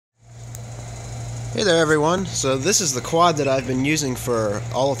Hey there everyone, so this is the quad that I've been using for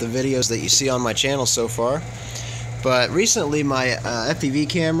all of the videos that you see on my channel so far. But recently my FPV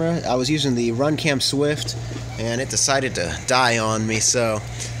camera, I was using the Runcam Swift and it decided to die on me, so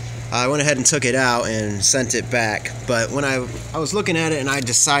I went ahead and took it out and sent it back. But when I was looking at it and I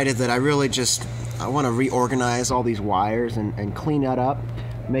decided that I want to reorganize all these wires and clean that up,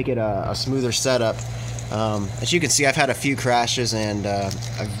 make it a smoother setup. As you can see, I've had a few crashes and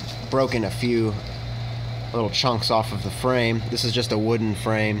I've broken a few little chunks off of the frame. This is just a wooden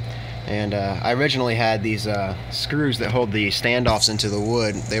frame, and I originally had these screws that hold the standoffs into the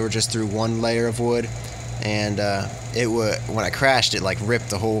wood. They were just through one layer of wood, and when I crashed, it like ripped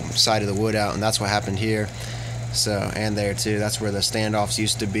the whole side of the wood out, and that's what happened here. So, and there too, that's where the standoffs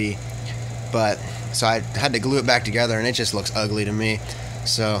used to be. But so I had to glue it back together, and it just looks ugly to me.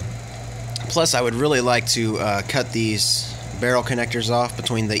 So plus I would really like to cut these barrel connectors off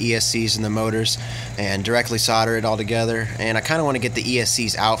between the ESCs and the motors and directly solder it all together. And I kind of want to get the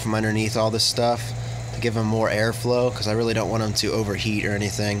ESCs out from underneath all this stuff to give them more airflow, because I really don't want them to overheat or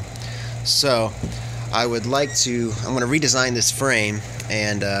anything. So I'm going to redesign this frame,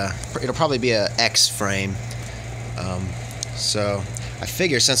 and it'll probably be a X frame. So I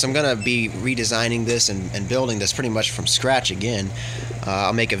figure since I'm going to be redesigning this and building this pretty much from scratch again,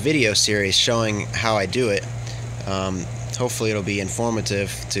 I'll make a video series showing how I do it. Hopefully it'll be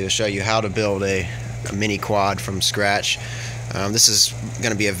informative to show you how to build a mini quad from scratch. This is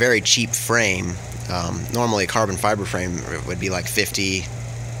going to be a very cheap frame. Normally a carbon fiber frame would be like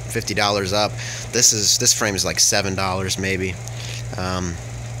 $50 up. This frame is like $7 maybe.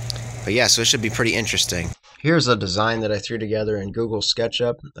 But yeah, so it should be pretty interesting. Here's a design that I threw together in Google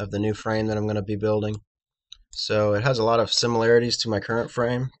SketchUp of the new frame that I'm going to be building. So it has a lot of similarities to my current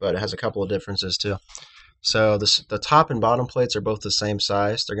frame, but it has a couple of differences too. So the top and bottom plates are both the same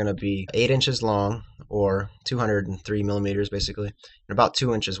size. They're going to be 8 inches long, or 203 millimeters basically, and about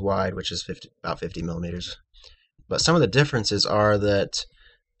 2 inches wide, which is about 50 millimeters. But some of the differences are that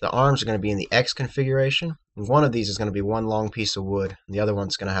the arms are going to be in the X configuration. One of these is going to be one long piece of wood, and the other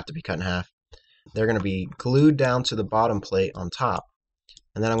one's going to have to be cut in half. They're going to be glued down to the bottom plate on top.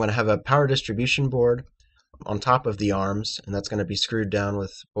 And then I'm going to have a power distribution board on top of the arms, and that's going to be screwed down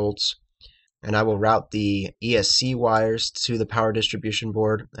with bolts. And I will route the ESC wires to the power distribution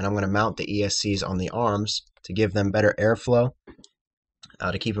board, and I'm going to mount the ESCs on the arms to give them better airflow,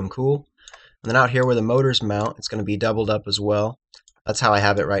 to keep them cool. And then out here where the motors mount, it's going to be doubled up as well. That's how I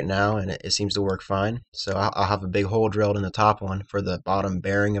have it right now, and it seems to work fine. So I'll have a big hole drilled in the top one for the bottom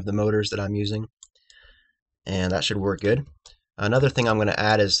bearing of the motors that I'm using, and that should work good. Another thing I'm going to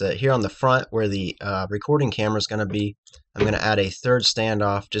add is that here on the front where the recording camera is going to be, I'm going to add a third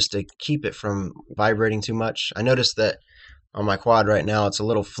standoff just to keep it from vibrating too much. I noticed that on my quad right now it's a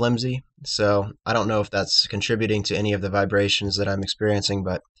little flimsy, so I don't know if that's contributing to any of the vibrations that I'm experiencing,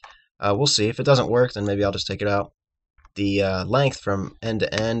 but we'll see. If it doesn't work, then maybe I'll just take it out. The length from end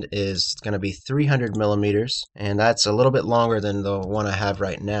to end is going to be 300 millimeters, and that's a little bit longer than the one I have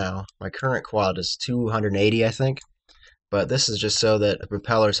right now. My current quad is 280, I think. But this is just so that the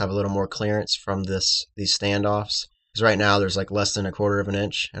propellers have a little more clearance from these standoffs. Because right now there's like less than 1/4 of an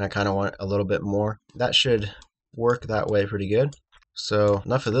inch, and I kind of want a little bit more. That should work that way pretty good. So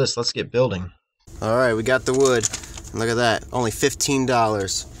enough of this, let's get building. Alright, we got the wood. Look at that, only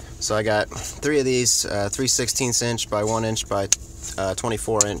 $15. So I got 3 of these 3/16 inch by 1 inch by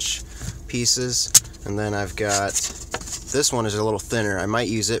 24 inch pieces. And then I've got, this one is a little thinner. I might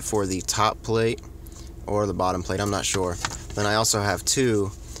use it for the top plate or the bottom plate, I'm not sure. Then I also have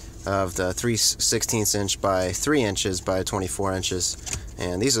 2 of the 3/16 inch by 3 inches by 24 inches,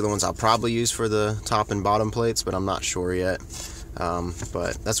 and these are the ones I'll probably use for the top and bottom plates, but I'm not sure yet.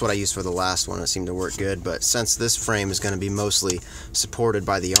 But that's what I used for the last one. It seemed to work good, but since this frame is going to be mostly supported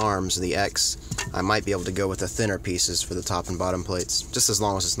by the arms, the X, I might be able to go with the thinner pieces for the top and bottom plates, just as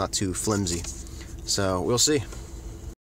long as it's not too flimsy. So we'll see.